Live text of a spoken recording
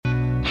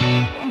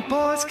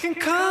thoughts can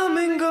come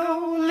and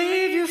go,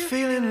 leave you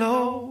feeling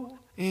low.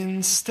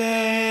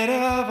 Instead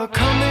of a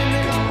coming,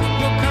 you're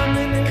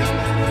coming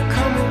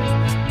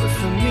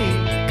with me,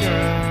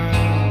 girl.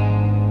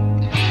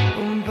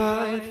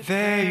 But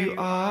there you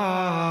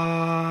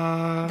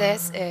are.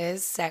 This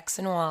is Sex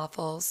and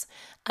Waffles,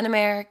 an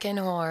American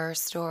horror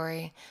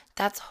story.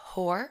 That's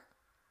whore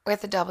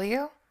with a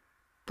W,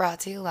 brought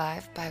to you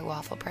live by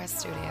Waffle Press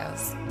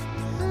Studios.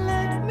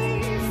 Let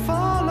me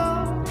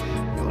follow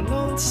your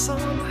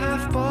lonesome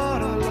half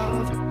bottle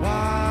of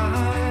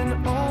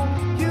wine. Oh,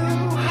 you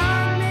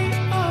hide me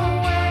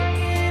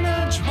away in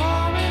a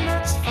drawer, and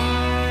that's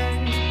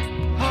fine.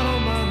 I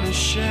don't mind the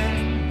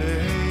shame,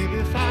 babe,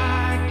 if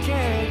I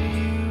get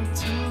you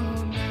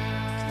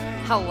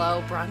tonight.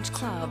 Hello, Brunch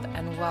Club,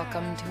 and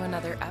welcome to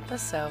another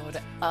episode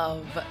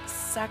of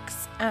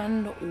Sex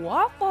and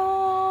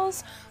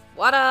Waffles.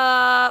 What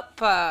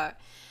up?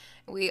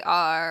 We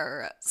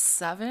are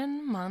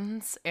 7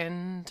 months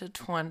into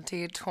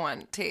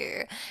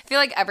 2020. I feel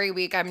like every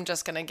week I'm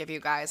just going to give you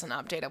guys an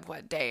update of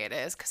what day it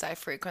is because I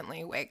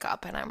frequently wake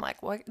up and I'm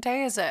like, what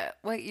day is it?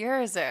 What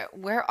year is it?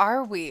 Where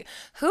are we?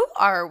 Who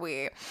are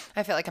we?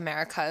 I feel like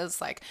America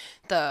is like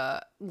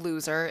the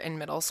loser in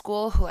middle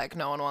school who like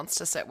no one wants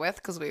to sit with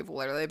because we've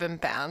literally been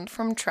banned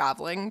from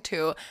traveling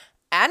to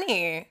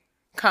any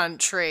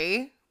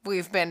country.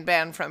 We've been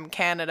banned from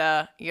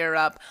Canada,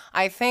 Europe.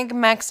 I think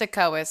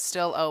Mexico is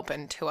still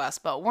open to us,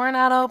 but we're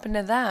not open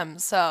to them.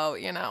 So,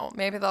 you know,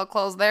 maybe they'll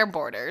close their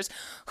borders.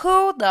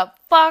 Who the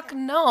fuck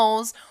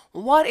knows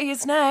what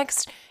is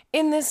next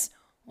in this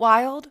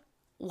wild,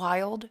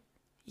 wild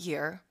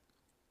year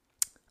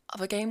of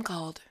a game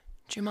called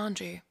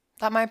Jumanji?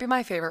 That might be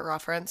my favorite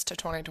reference to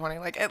 2020.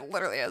 Like, it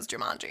literally is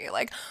Jumanji.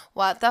 Like,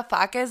 what the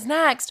fuck is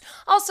next?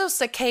 Also,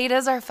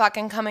 cicadas are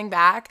fucking coming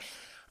back.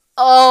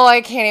 Oh,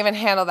 I can't even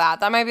handle that.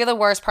 That might be the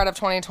worst part of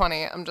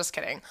 2020. I'm just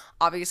kidding.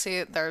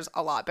 Obviously, there's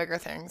a lot bigger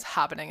things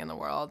happening in the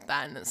world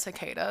than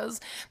cicadas,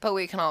 but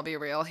we can all be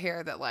real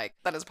here that, like,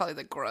 that is probably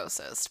the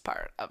grossest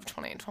part of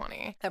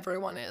 2020.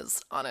 Everyone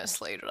is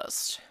honestly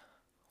just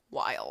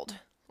wild.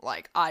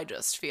 Like, I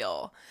just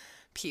feel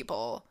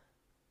people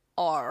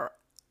are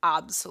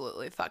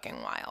absolutely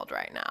fucking wild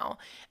right now.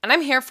 And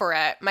I'm here for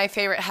it. My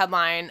favorite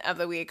headline of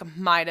the week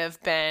might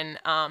have been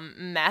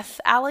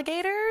meth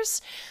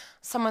alligators.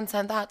 Someone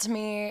sent that to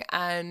me,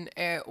 and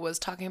it was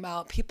talking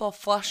about people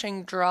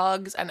flushing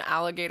drugs and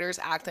alligators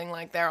acting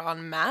like they're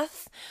on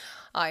meth.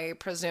 I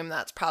presume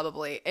that's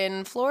probably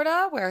in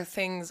Florida, where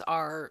things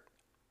are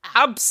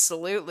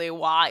absolutely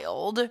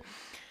wild.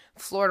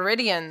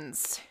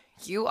 Floridians,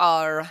 you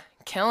are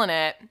killing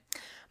it.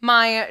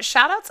 My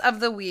shout-outs of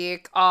the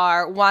week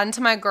are, one,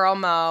 to my girl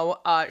Mo.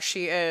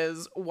 She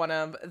is one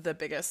of the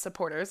biggest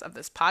supporters of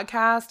this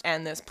podcast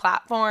and this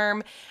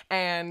platform,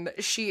 and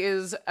she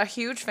is a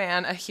huge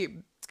fan, a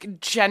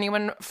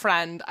genuine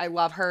friend. I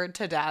love her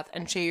to death,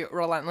 and she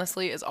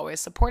relentlessly is always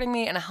supporting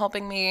me and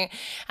helping me,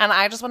 and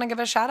I just want to give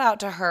a shout-out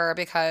to her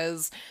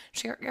because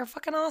you're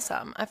fucking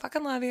awesome. I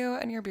fucking love you,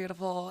 and you're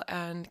beautiful,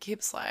 and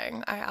keep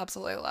slaying. I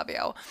absolutely love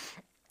you.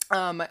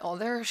 My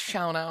other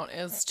shout out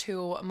is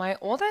to my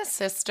oldest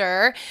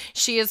sister.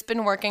 She has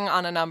been working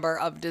on a number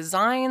of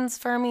designs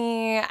for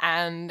me,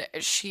 and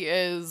she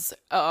is,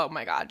 oh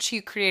my God, she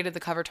created the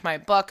cover to my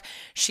book.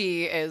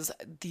 She is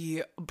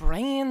the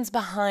brains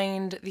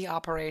behind the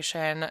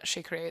operation.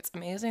 She creates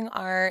amazing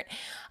art.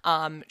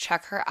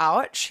 Check her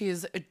out.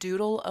 She's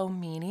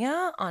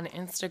Doodle-O-Mania on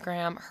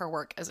Instagram. Her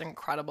work is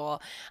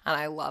incredible, and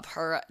I love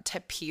her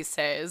to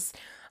pieces.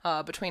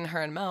 Between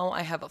her and Mo,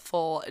 I have a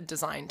full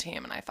design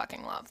team, and I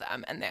fucking love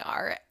them, and they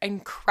are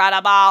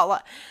incredible.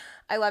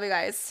 I love you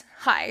guys.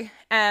 Hi.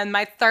 And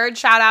my third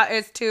shout out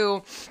is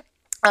to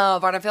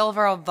Vaudeville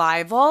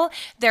Revival.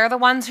 They're the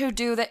ones who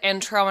do the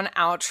intro and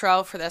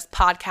outro for this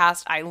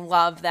podcast. I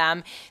love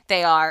them.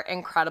 They are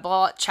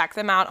incredible. Check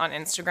them out on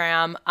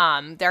Instagram.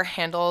 Their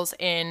handles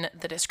in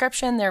the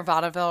description. They're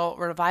Vaudeville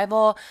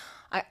Revival.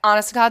 I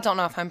honestly, God, don't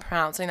know if I'm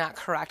pronouncing that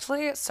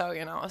correctly. So,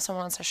 you know, if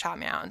someone wants to shout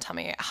me out and tell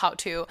me how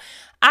to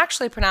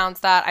actually pronounce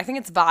that, I think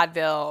it's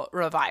Vaudeville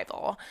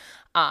Revival.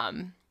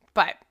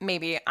 But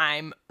maybe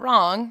I'm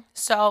wrong.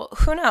 So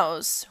who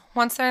knows?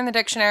 Once they're in the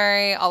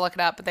dictionary, I'll look it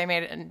up. But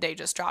they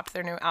just dropped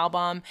their new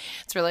album.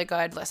 It's really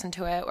good. Listen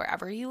to it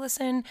wherever you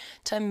listen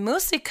to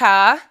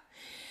musica.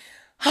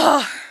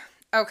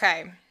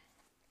 Okay.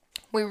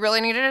 We really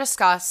need to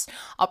discuss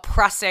a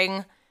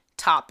pressing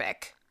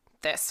topic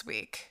this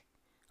week.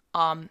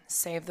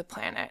 Save the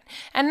planet.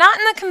 And not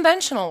in the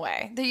conventional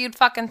way that you'd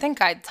fucking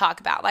think I'd talk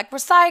about, like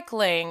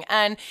recycling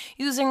and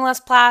using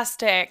less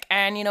plastic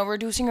and, you know,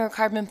 reducing your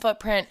carbon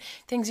footprint,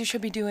 things you should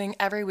be doing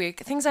every week,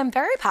 things I'm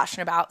very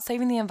passionate about,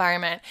 saving the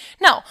environment.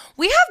 No,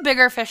 we have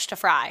bigger fish to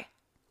fry.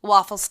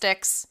 Waffle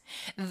sticks.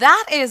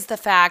 That is the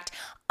fact.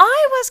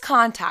 I was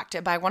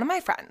contacted by one of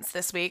my friends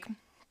this week,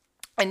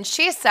 and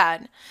she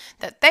said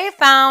that they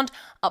found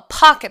a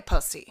pocket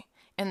pussy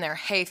in their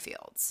hay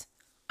fields.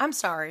 I'm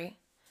sorry.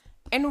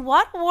 In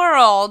what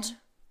world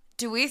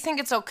do we think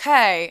it's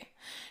okay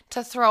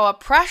to throw a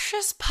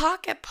precious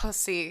pocket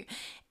pussy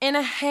in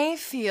a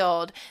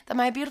hayfield that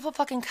my beautiful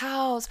fucking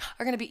cows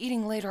are going to be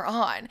eating later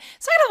on.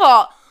 Second of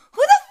all,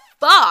 who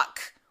the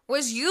fuck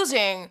was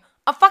using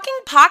a fucking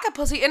pocket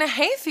pussy in a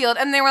hayfield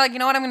and they were like, you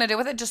know what I'm going to do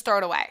with it? Just throw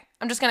it away.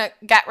 I'm just going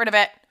to get rid of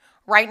it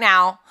right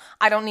now.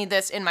 I don't need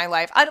this in my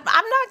life. I'm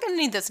not going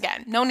to need this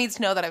again. No one needs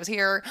to know that I was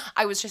here.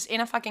 I was just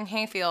in a fucking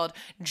hayfield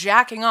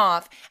jacking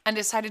off and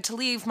decided to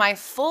leave my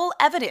full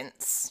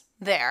evidence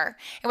there.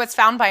 It was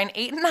found by an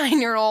 8 and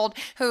 9-year-old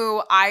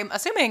who I'm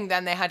assuming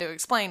then they had to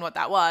explain what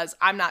that was.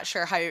 I'm not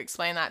sure how you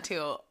explain that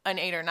to an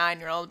 8 or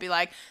 9-year-old. Be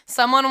like,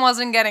 someone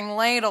wasn't getting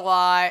laid a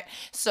lot,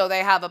 so they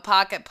have a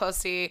pocket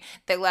pussy.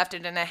 They left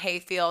it in a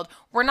hayfield.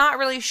 We're not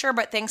really sure,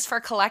 but thanks for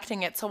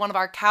collecting it so one of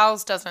our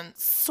cows doesn't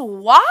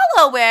swallow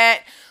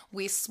it.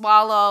 We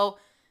swallow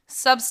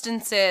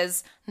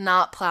substances,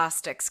 not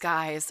plastics,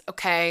 guys,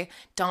 okay?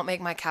 Don't make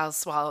my cows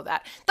swallow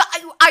that.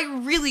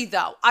 I really,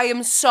 though, I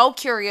am so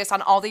curious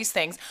on all these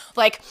things.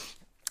 Like,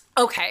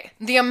 okay,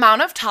 the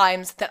amount of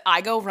times that I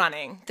go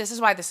running, this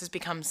is why this has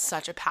become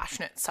such a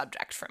passionate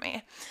subject for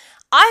me.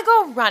 I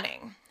go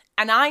running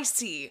and I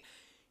see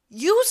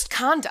used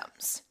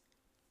condoms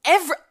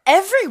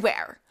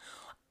everywhere.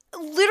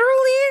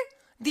 Literally,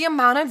 the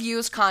amount of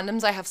used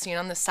condoms I have seen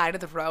on the side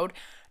of the road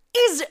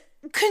is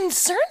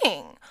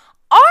concerning.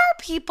 Are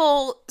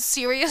people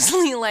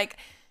seriously like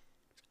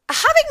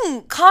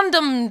having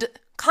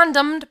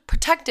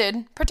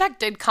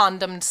protected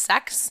condomed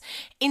sex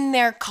in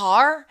their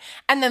car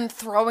and then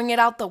throwing it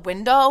out the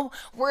window?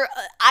 Where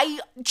I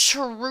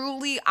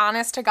truly,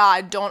 honest to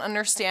God, don't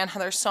understand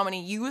how there's so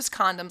many used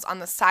condoms on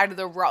the side of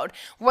the road.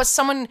 Was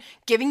someone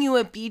giving you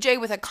a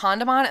BJ with a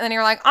condom on it and then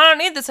you're like, I don't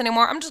need this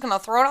anymore, I'm just gonna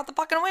throw it out the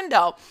fucking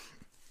window?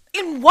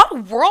 In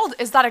what world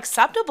is that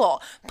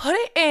acceptable? Put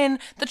it in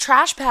the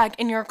trash bag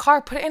in your car.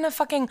 Put it in a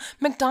fucking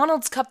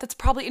McDonald's cup that's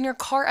probably in your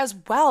car as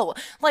well.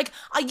 Like,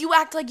 you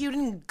act like you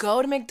didn't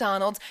go to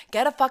McDonald's,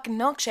 get a fucking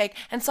milkshake,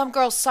 and some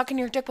girl's sucking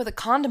your dick with a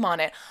condom on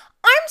it.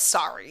 I'm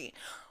sorry.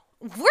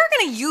 We're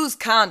gonna use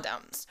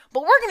condoms,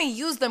 but we're gonna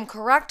use them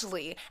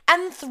correctly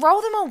and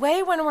throw them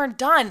away when we're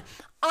done.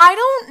 I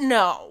don't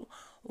know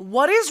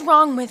what is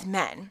wrong with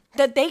men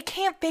that they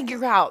can't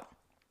figure out.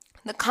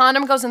 The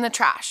condom goes in the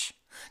trash.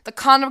 The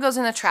condom goes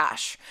in the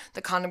trash.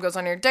 The condom goes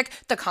on your dick.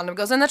 The condom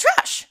goes in the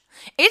trash.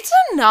 It's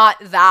not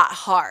that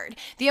hard.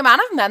 The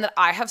amount of men that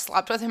I have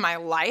slept with in my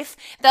life,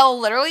 they'll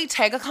literally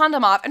take a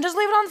condom off and just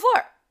leave it on the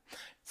floor.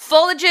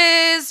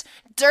 Foliages,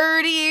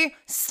 dirty,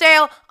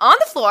 stale, on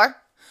the floor.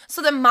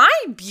 So that my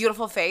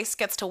beautiful face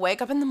gets to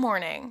wake up in the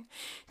morning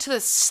to the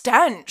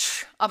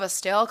stench of a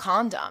stale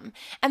condom.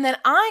 And then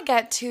I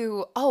get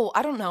to,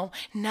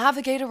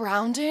 navigate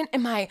around it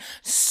in my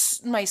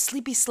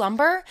sleepy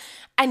slumber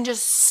and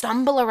just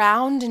stumble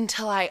around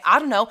until I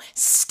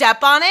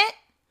step on it.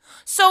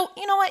 So,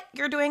 you know what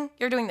you're doing?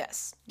 You're doing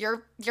this.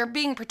 You're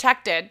being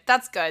protected.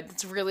 That's good.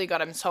 That's really good.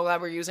 I'm so glad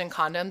we're using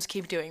condoms.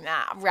 Keep doing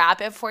that.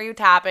 Wrap it before you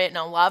tap it.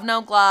 No love, no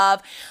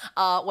glove.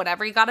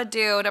 Whatever you got to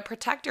do to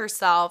protect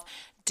yourself,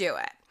 do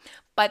it.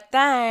 But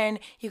then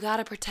you got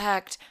to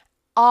protect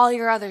all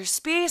your other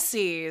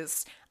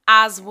species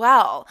as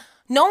well.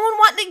 I don't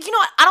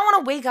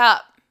want to wake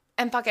up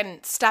and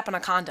fucking step on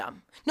a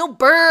condom. No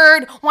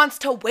bird wants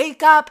to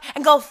wake up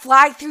and go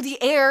fly through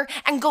the air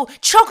and go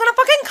choke on a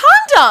fucking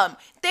condom.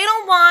 They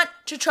don't want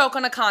to choke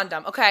on a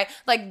condom, okay?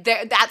 Like,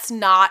 that's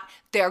not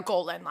their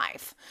goal in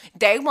life.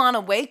 They want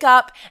to wake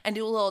up and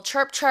do a little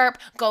chirp chirp,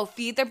 go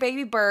feed their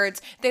baby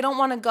birds. They don't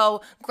want to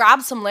go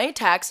grab some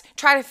latex,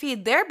 try to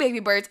feed their baby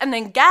birds, and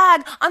then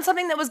gag on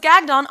something that was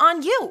gagged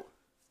on you.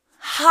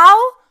 How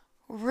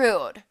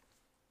rude.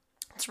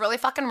 It's really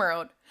fucking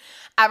rude.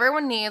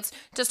 Everyone needs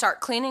to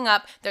start cleaning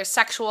up their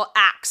sexual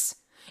acts.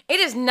 It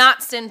is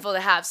not sinful to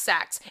have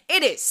sex.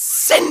 It is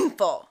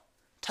sinful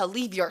to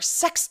leave your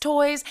sex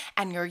toys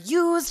and your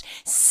used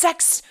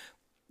sex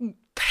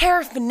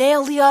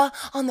paraphernalia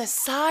on the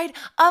side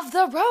of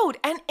the road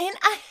and in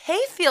a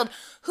hayfield.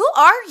 Who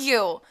are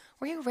you?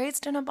 Were you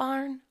raised in a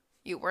barn?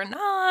 You were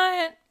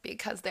not,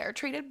 because they're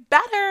treated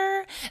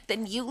better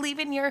than you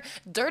leaving your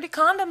dirty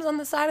condoms on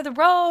the side of the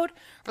road.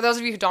 For those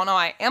of you who don't know,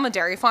 I am a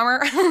dairy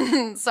farmer.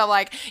 So,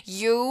 like,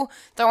 you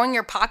throwing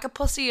your pocket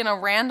pussy in a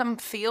random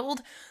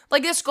field,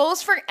 like, this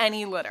goes for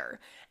any litter.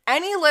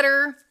 Any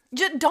litter,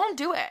 just don't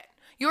do it.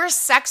 Your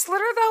sex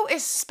litter, though,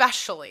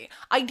 especially.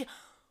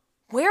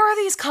 Where are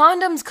these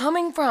condoms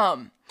coming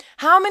from?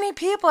 How many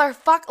people are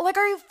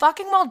are you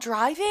fucking while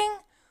driving?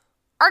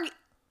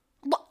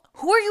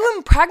 Who are you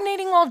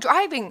impregnating while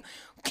driving?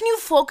 Can you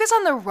focus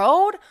on the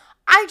road?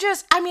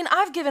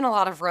 I've given a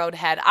lot of road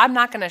head. I'm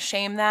not going to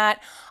shame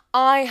that.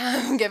 I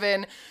have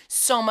given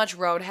so much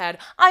road head.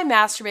 I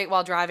masturbate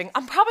while driving.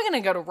 I'm probably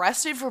going to get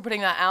arrested for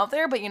putting that out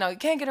there, but you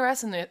can't get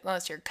arrested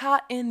unless you're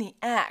caught in the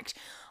act.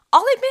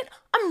 I'll admit,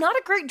 I'm not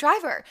a great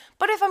driver,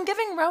 but if I'm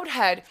giving road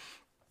head,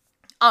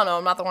 I don't know,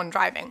 I'm not the one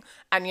driving.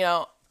 And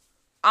I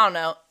don't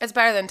know, it's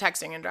better than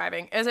texting and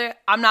driving, is it?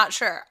 I'm not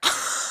sure.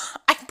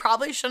 I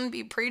probably shouldn't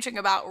be preaching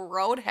about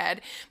roadhead,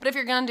 but if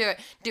you're gonna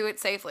do it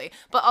safely.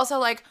 But also,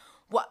 like,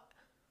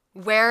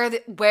 Wear the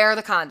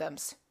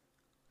condoms.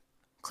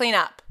 Clean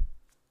up.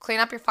 Clean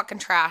up your fucking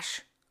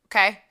trash.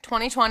 Okay?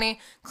 2020,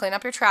 clean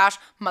up your trash.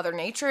 Mother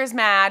Nature is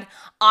mad.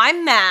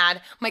 I'm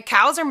mad. My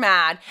cows are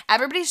mad.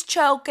 Everybody's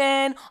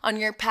choking on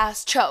your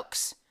past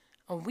chokes.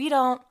 And we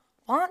don't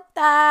want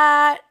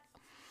that.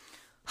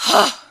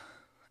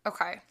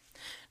 Okay.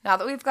 Now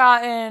that we've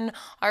gotten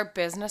our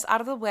business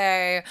out of the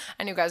way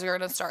and you guys are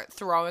going to start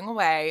throwing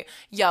away,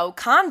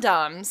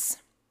 condoms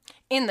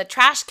in the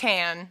trash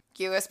can,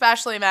 you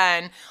especially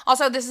men.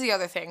 Also, this is the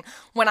other thing.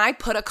 When I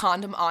put a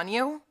condom on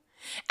you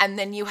and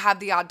then you have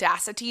the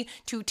audacity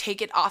to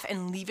take it off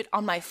and leave it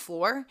on my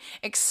floor,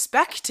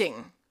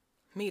 expecting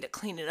me to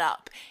clean it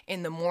up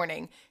in the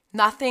morning,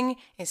 nothing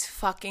is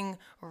fucking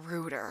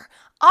ruder.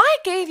 I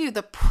gave you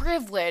the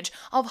privilege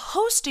of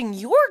hosting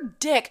your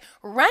dick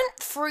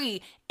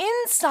rent-free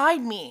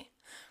inside me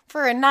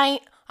for a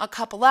night, a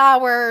couple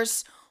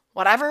hours,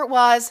 whatever it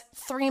was,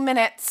 3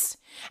 minutes.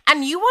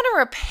 And you want to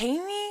repay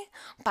me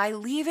by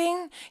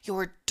leaving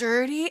your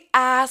dirty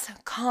ass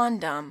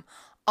condom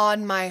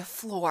on my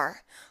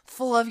floor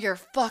full of your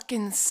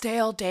fucking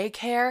stale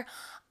daycare?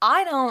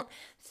 I don't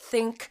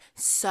think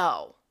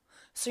so.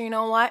 So you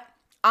know what?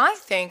 I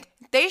think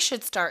they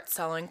should start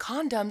selling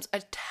condoms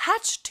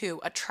attached to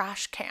a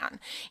trash can.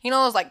 You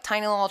know those like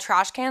tiny little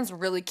trash cans,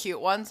 really cute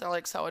ones? They're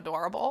like so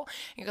adorable.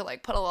 You could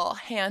like put a little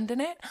hand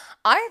in it.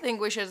 I think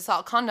we should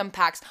sell condom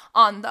packs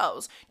on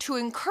those to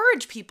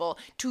encourage people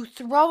to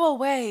throw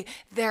away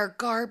their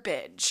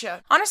garbage.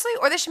 Honestly,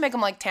 or they should make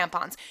them like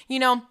tampons. You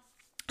know,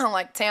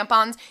 like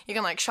tampons, you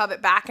can like shove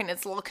it back in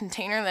its little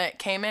container that it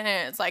came in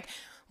and it's like,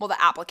 well, the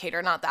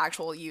applicator, not the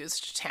actual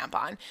used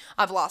tampon.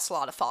 I've lost a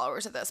lot of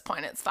followers at this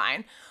point. It's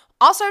fine.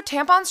 Also,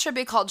 tampons should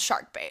be called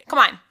shark bait. Come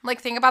on. Like,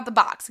 think about the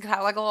box. It could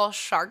have like a little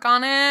shark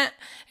on it.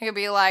 It could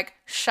be like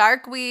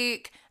Shark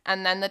Week.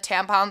 And then the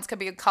tampons could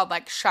be called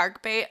like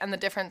shark bait. And the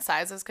different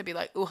sizes could be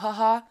like ooh ha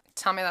ha.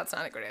 Tell me that's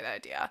not a great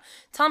idea.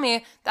 Tell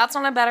me that's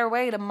not a better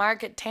way to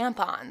market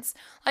tampons.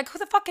 Like, who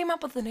the fuck came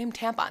up with the name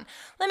tampon?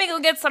 Let me go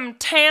get some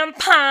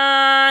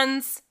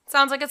tampons.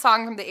 Sounds like a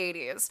song from the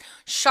 80s.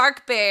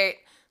 Shark bait.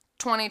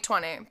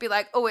 2020. Be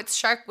like, oh, it's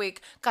Shark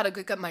Week. Gotta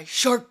go get my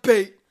shark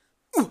bait.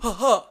 Ooh ha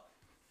ha.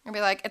 And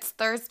be like, it's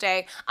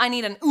Thursday. I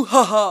need an ooh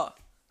ha ha.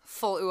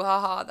 Full ooh ha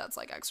ha. That's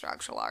like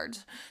extra large.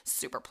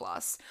 Super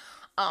plus.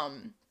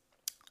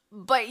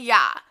 But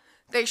yeah,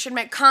 they should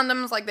make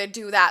condoms like they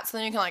do that. So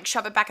then you can like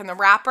shove it back in the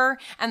wrapper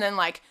and then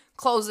like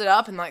close it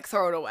up and like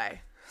throw it away.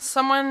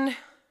 Someone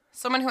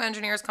who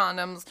engineers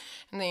condoms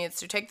needs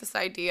to take this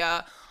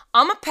idea.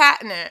 I'm a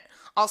patent it.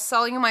 I'll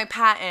sell you my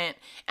patent,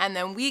 and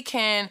then we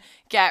can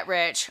get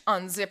rich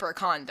on zipper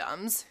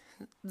condoms.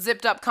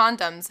 Zipped up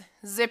condoms.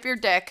 Zip your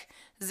dick.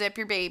 Zip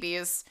your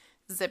babies.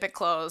 Zip it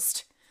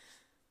closed.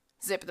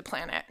 Zip the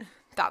planet.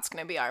 That's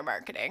going to be our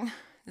marketing.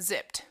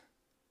 Zipped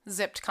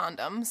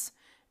condoms.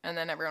 And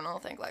then everyone will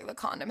think like the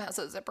condom has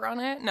a zipper on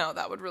it. No,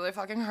 that would really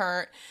fucking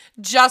hurt.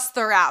 Just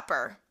the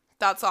wrapper.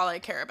 That's all I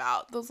care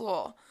about. Those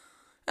little...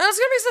 And it's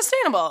going to be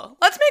sustainable.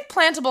 Let's make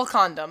plantable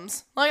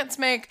condoms. Let's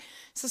make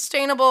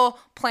sustainable,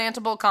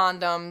 plantable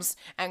condoms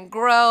and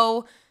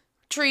grow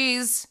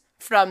trees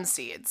from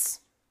seeds.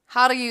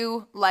 How do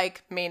you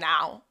like me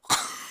now?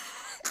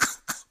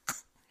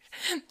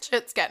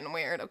 Shit's getting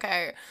weird,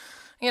 okay?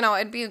 You know,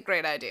 it'd be a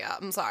great idea.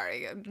 I'm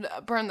sorry.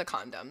 Burn the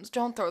condoms.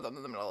 Don't throw them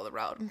in the middle of the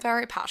road. I'm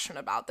very passionate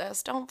about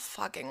this. Don't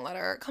fucking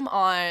litter. Come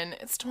on.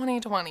 It's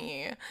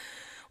 2020.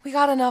 We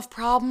got enough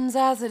problems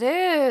as it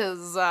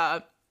is.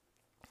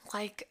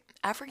 Like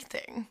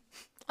everything.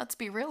 Let's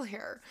be real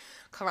here.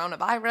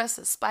 Coronavirus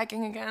is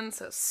spiking again,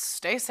 so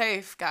stay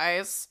safe,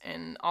 guys,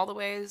 in all the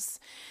ways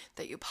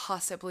that you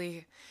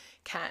possibly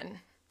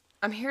can.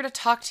 I'm here to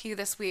talk to you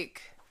this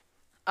week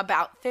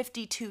about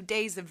 52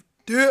 days of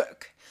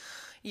dick.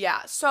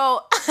 Yeah,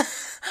 so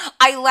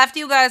I left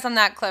you guys on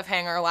that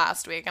cliffhanger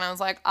last week, and I was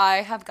like, I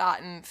have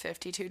gotten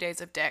 52 days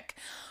of dick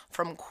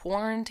from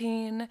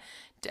quarantine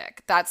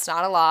dick. That's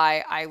not a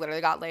lie. I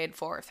literally got laid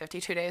for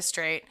 52 days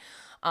straight.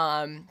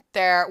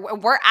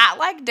 We're at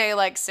like day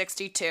like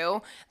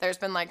 62. There's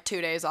been like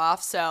 2 days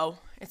off, so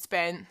it's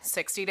been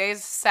 60 days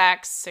of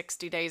sex,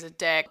 60 days of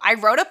dick. I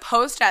wrote a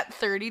post at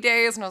 30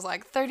 days and I was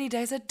like, 30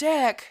 days of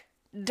dick,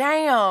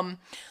 damn.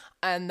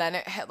 And then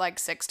it hit like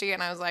 60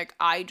 and I was like,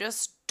 I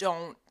just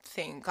don't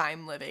think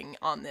I'm living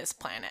on this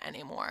planet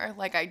anymore.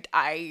 Like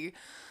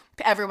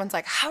everyone's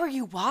like, how are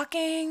you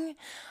walking?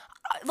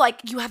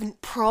 Like, you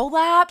haven't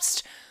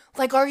prolapsed?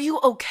 Like, are you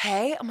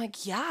okay? I'm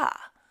like, yeah.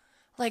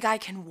 Like, I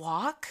can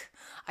walk.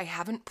 I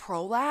haven't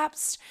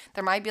prolapsed.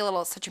 There might be a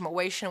little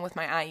situation with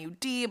my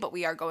IUD, but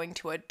we are going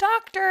to a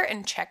doctor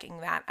and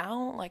checking that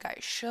out like I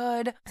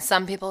should.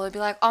 Some people would be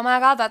like, oh my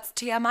God, that's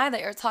TMI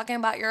that you're talking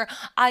about your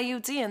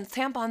IUD and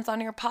tampons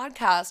on your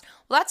podcast.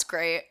 Well, that's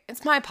great.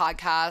 It's my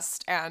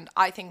podcast, and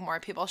I think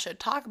more people should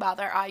talk about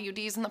their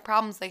IUDs and the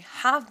problems they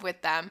have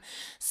with them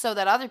so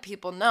that other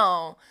people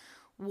know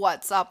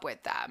what's up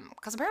with them,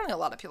 because apparently a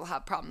lot of people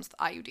have problems with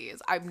IUDs.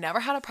 I've never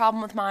had a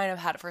problem with mine. I've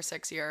had it for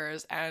 6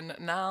 years, and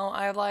now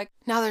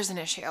now there's an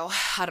issue.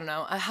 I don't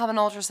know. I have an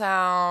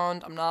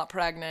ultrasound. I'm not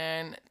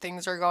pregnant.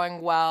 Things are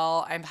going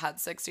well. I've had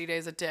 60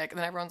 days of dick, and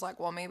then everyone's like,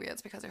 well, maybe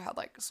it's because you had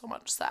like so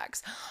much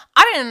sex.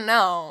 I didn't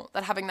know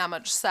that having that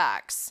much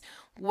sex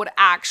would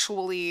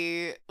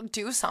actually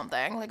do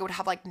something. Like, it would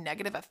have like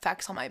negative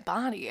effects on my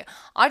body.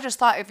 I just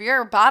thought if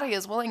your body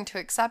is willing to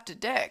accept a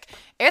dick,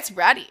 it's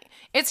ready.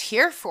 It's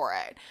here for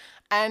it.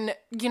 And,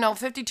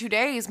 52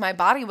 days, my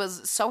body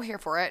was so here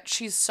for it.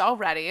 She's so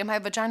ready. My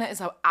vagina is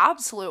an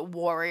absolute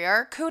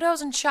warrior.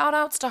 Kudos and shout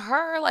outs to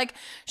her. Like,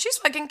 she's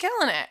fucking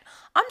killing it.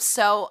 I'm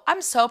so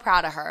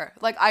proud of her.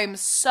 Like, I'm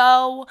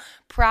so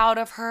proud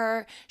of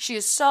her. She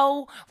is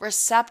so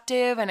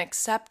receptive and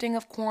accepting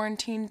of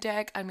quarantine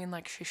dick. I mean,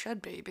 like, she should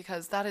be,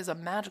 because that is a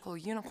magical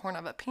unicorn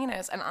of a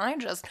penis. And I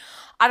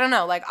don't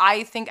know. Like,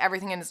 I think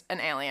everything is an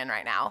alien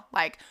right now.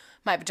 Like,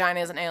 my vagina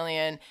is an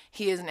alien.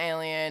 He is an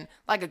alien.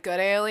 Like, a good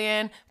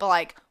alien. But,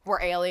 like,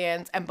 we're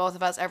aliens. And both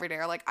of us every day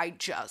are like, I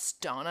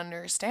just don't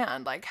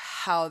understand, like,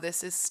 how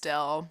this is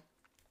still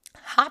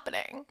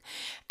happening.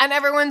 And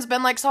everyone's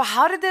been like, so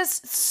how did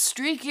this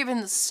streak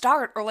even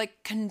start or,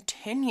 like,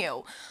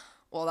 continue?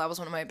 Well, that was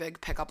one of my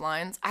big pickup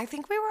lines. I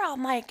think we were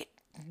on, like,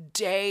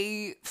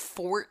 day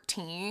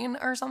 14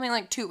 or something,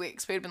 like 2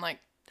 weeks. We had been, like,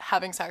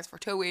 having sex for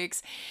 2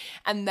 weeks.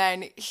 And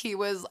then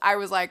I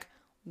was like,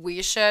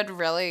 we should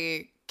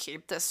really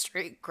keep this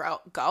streak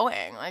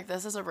going. Like,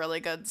 this is a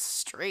really good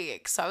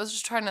streak. So I was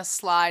just trying to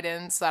slide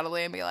in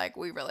subtly and be like,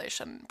 we really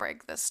shouldn't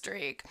break this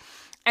streak.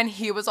 And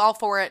he was all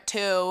for it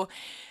too.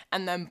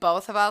 And then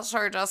both of us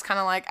are just kind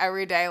of like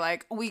every day,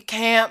 like, we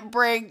can't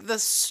break the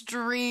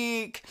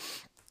streak.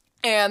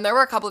 And there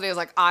were a couple of days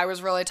like I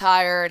was really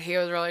tired. He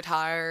was really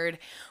tired.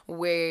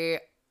 We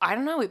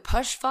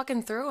pushed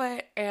fucking through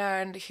it.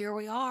 And here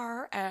we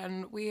are.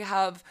 And we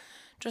have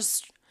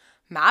just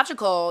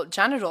magical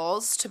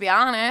genitals, to be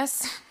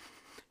honest.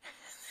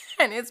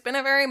 And it's been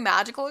a very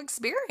magical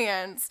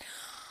experience.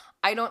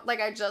 I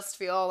just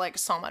feel like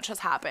so much has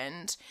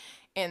happened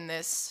in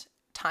this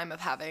time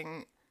of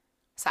having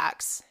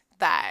sex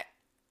that,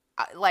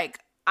 like,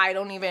 I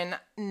don't even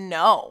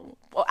know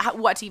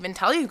what to even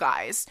tell you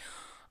guys.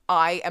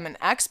 I am an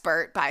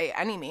expert by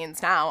any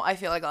means now. I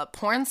feel like a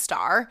porn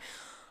star.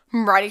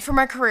 I'm ready for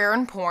my career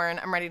in porn.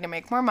 I'm ready to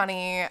make more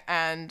money,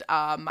 and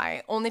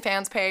my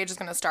OnlyFans page is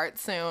going to start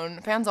soon.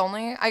 Fans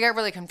only. I get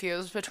really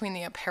confused between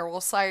the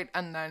apparel site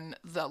and then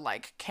the,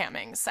 like,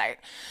 camming site.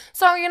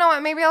 So, you know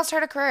what? Maybe I'll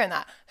start a career in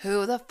that.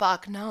 Who the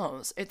fuck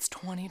knows? It's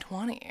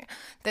 2020.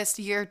 This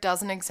year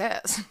doesn't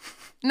exist.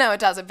 No, it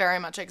does. It very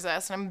much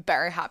exists, and I'm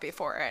very happy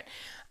for it.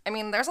 I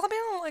mean, there's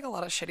been, like, a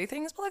lot of shitty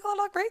things, but, like, a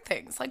lot of great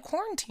things. Like,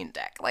 quarantine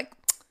dick. Like,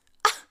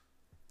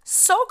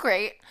 so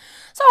great.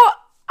 So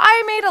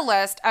I made a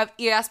list of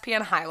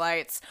ESPN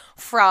highlights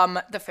from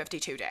the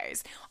 52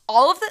 days.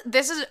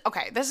 This is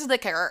the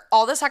kicker.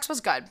 All the sex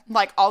was good.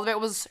 Like, all of it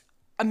was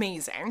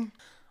amazing.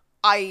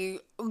 I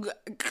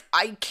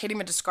can't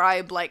even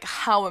describe, like,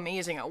 how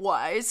amazing it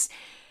was.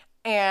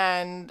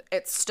 And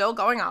it's still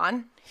going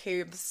on.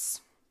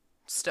 He's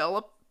still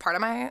a part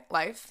of my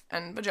life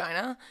and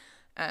vagina.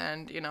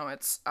 And,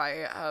 I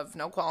have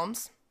no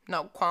qualms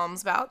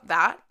about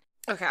that.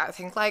 Okay, I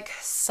think, like,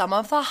 some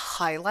of the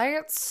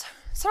highlights,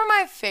 some of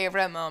my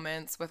favorite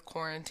moments with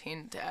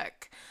quarantine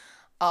dick.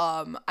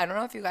 I don't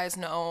know if you guys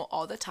know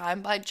All the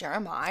Time by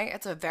Jeremiah.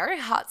 It's a very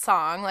hot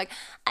song. Like,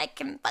 I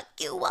can fuck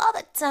you all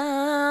the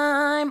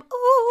time.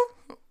 Ooh,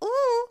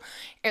 ooh.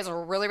 It's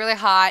really, really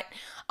hot.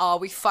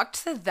 We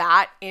fucked to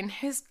that in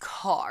his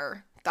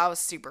car. That was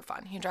super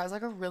fun. He drives,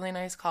 like, a really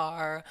nice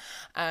car,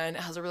 and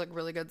it has a really,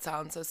 really good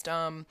sound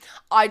system.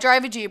 I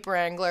drive a Jeep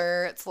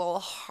Wrangler. It's a little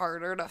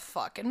harder to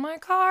fuck in my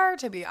car,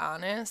 to be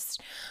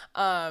honest.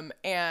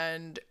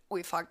 And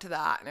we fucked to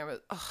that, and it was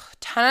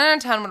 10 out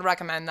of 10 would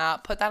recommend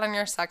that. Put that on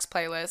your sex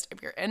playlist.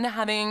 If you're into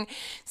having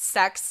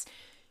sex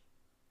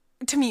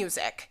to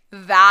music,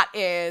 that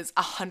is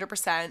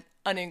 100%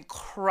 an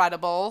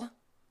incredible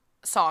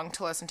song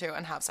to listen to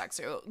and have sex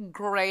to.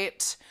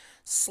 Great,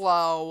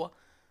 slow,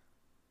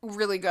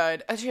 really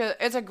good.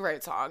 It's a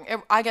great song.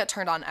 I get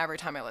turned on every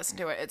time I listen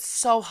to it. It's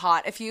so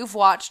hot. If you've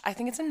watched, I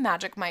think it's in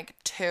Magic Mike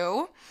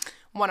 2,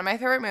 one of my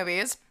favorite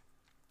movies.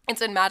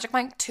 It's in Magic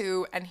Mike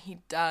 2, and he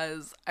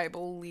does, I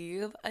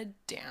believe, a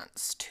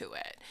dance to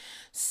it.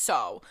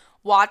 So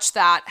watch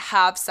that,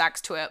 have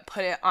sex to it,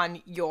 put it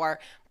on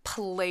your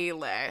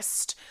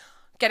playlist.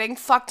 Getting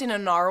fucked in a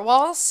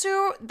narwhal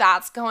suit,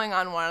 that's going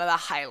on one of the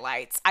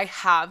highlights. I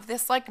have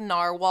this, like,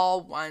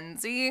 narwhal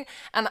onesie,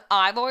 and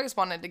I've always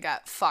wanted to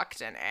get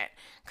fucked in it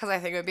because I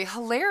think it would be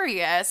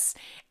hilarious.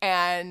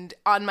 And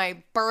on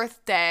my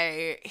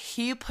birthday,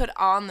 he put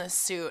on the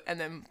suit and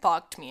then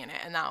fucked me in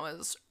it, and that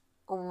was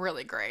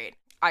really great.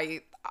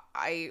 I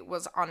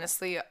was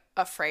honestly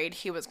afraid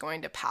he was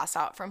going to pass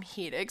out from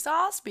heat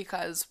exhaust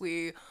because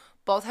we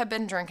both had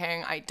been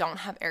drinking. I don't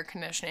have air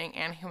conditioning,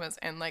 and he was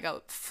in, like,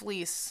 a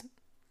fleece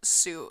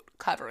suit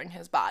covering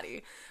his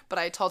body, but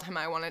I told him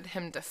I wanted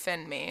him to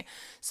fin me,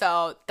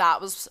 so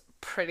that was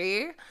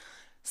pretty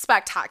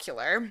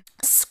spectacular.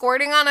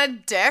 Squirting on a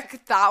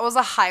dick, that was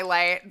a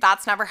highlight.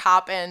 That's never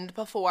happened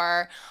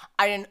before.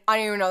 I didn't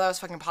even know that was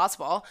fucking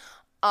possible.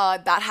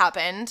 That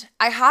happened.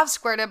 I have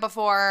squirted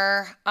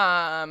before,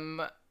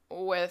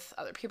 with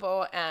other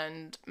people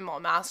and while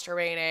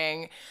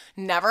masturbating.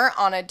 Never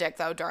on a dick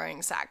though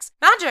during sex.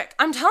 Magic,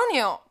 I'm telling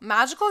you,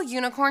 magical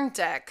unicorn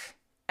dick,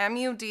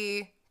 MUD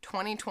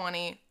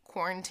 2020,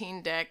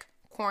 quarantine dick,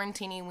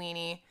 quarantini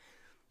weenie,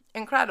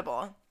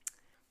 incredible.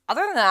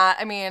 Other than that,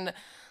 I mean,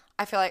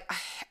 I feel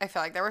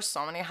like there were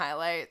so many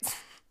highlights.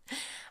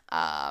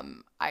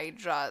 I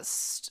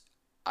just,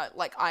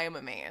 I am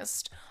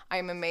amazed. I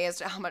am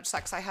amazed at how much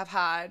sex I have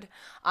had.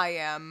 I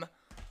am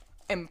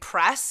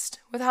impressed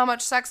with how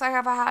much sex I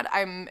have had.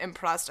 I'm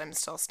impressed. I'm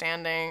still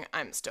standing.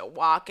 I'm still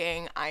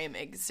walking. I am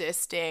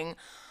existing.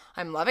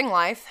 I'm loving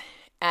life.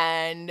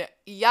 And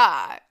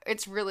yeah,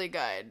 it's really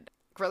good.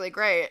 Really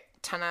great.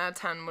 10 out of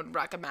 10 would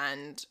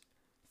recommend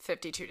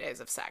 52 days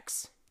of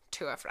sex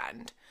to a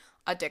friend.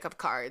 A dick of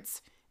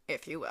cards,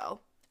 if you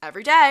will.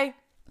 Every day,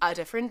 a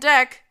different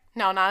dick.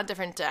 No, not a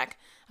different dick.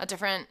 A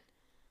different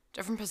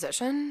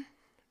position?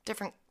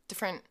 Different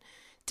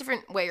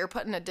way you're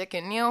putting a dick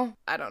in you.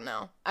 I don't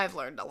know. I've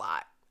learned a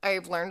lot.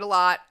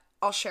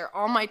 I'll share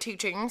all my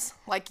teachings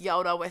like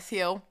Yoda with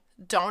you.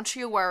 Don't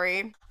you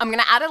worry. I'm going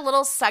to add a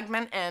little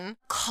segment in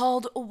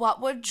called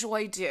What Would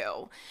Joy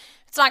Do?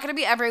 It's not going to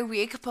be every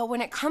week, but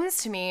when it comes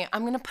to me,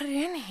 I'm going to put it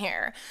in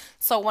here.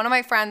 So one of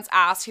my friends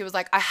asked, he was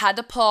like, I had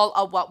to pull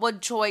a What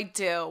Would Joy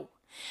Do?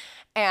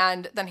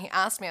 And then he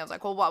asked me, I was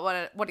like, well,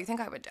 what do you think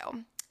I would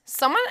do?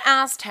 Someone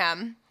asked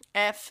him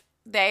if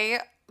they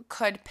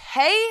could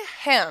pay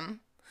him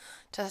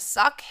to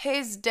suck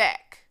his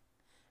dick.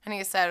 And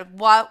he said,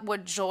 what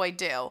would Joy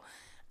do?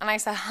 And I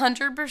said,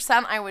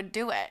 100% I would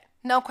do it.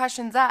 No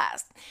questions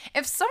asked.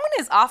 If someone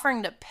is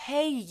offering to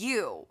pay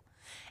you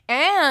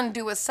and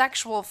do a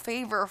sexual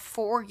favor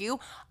for you,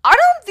 I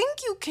don't think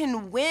you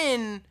can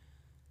win.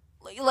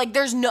 Like,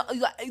 there's no,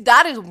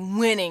 that is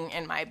winning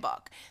in my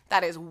book.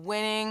 That is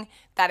winning.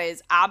 That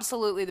is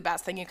absolutely the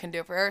best thing you can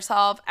do for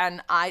yourself.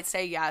 And I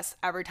say yes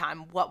every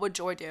time. What would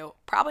Joy do?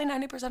 Probably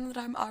 90% of the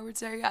time I would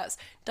say yes.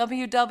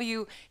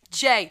 WWJD.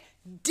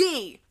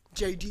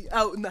 JD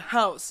out in the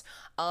house.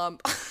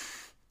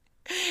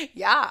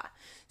 Yeah.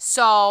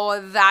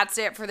 So that's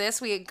it for this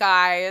week,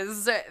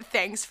 guys.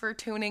 Thanks for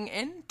tuning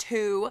in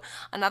to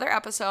another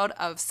episode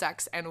of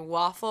Sex and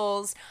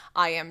Waffles.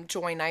 I am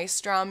Joy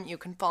Nystrom. You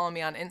can follow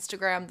me on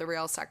Instagram, The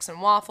Real Sex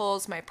and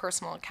Waffles. My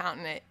personal account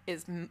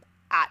is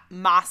at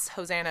Mas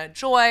Hosanna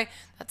Joy.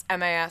 That's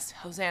MAS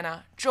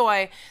Hosanna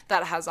Joy.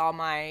 That has all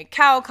my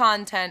cow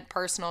content,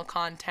 personal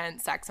content.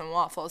 Sex and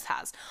Waffles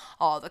has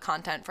all the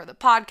content for the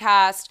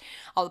podcast,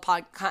 all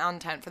the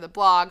content for the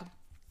blog.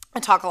 I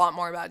talk a lot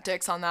more about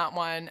dicks on that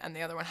one, and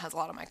the other one has a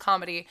lot of my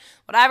comedy.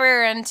 Whatever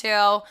you're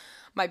into,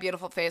 my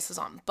beautiful face is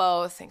on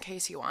both in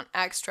case you want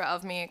extra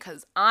of me,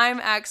 because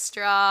I'm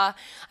extra.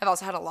 I've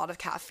also had a lot of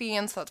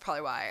caffeine, so that's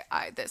probably why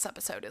this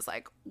episode is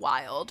like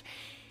wild.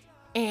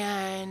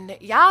 And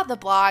yeah, the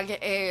blog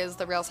is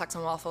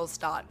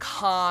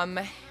therealsexandwaffles.com.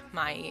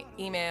 My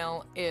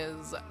email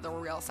is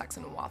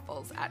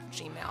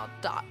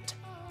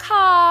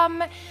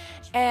therealsexandwaffles@gmail.com.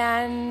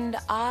 And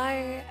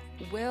I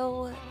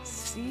will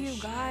see you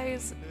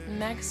guys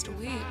next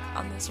week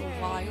on this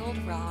wild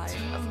ride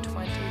of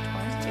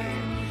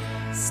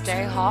 2020.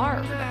 Stay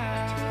hard.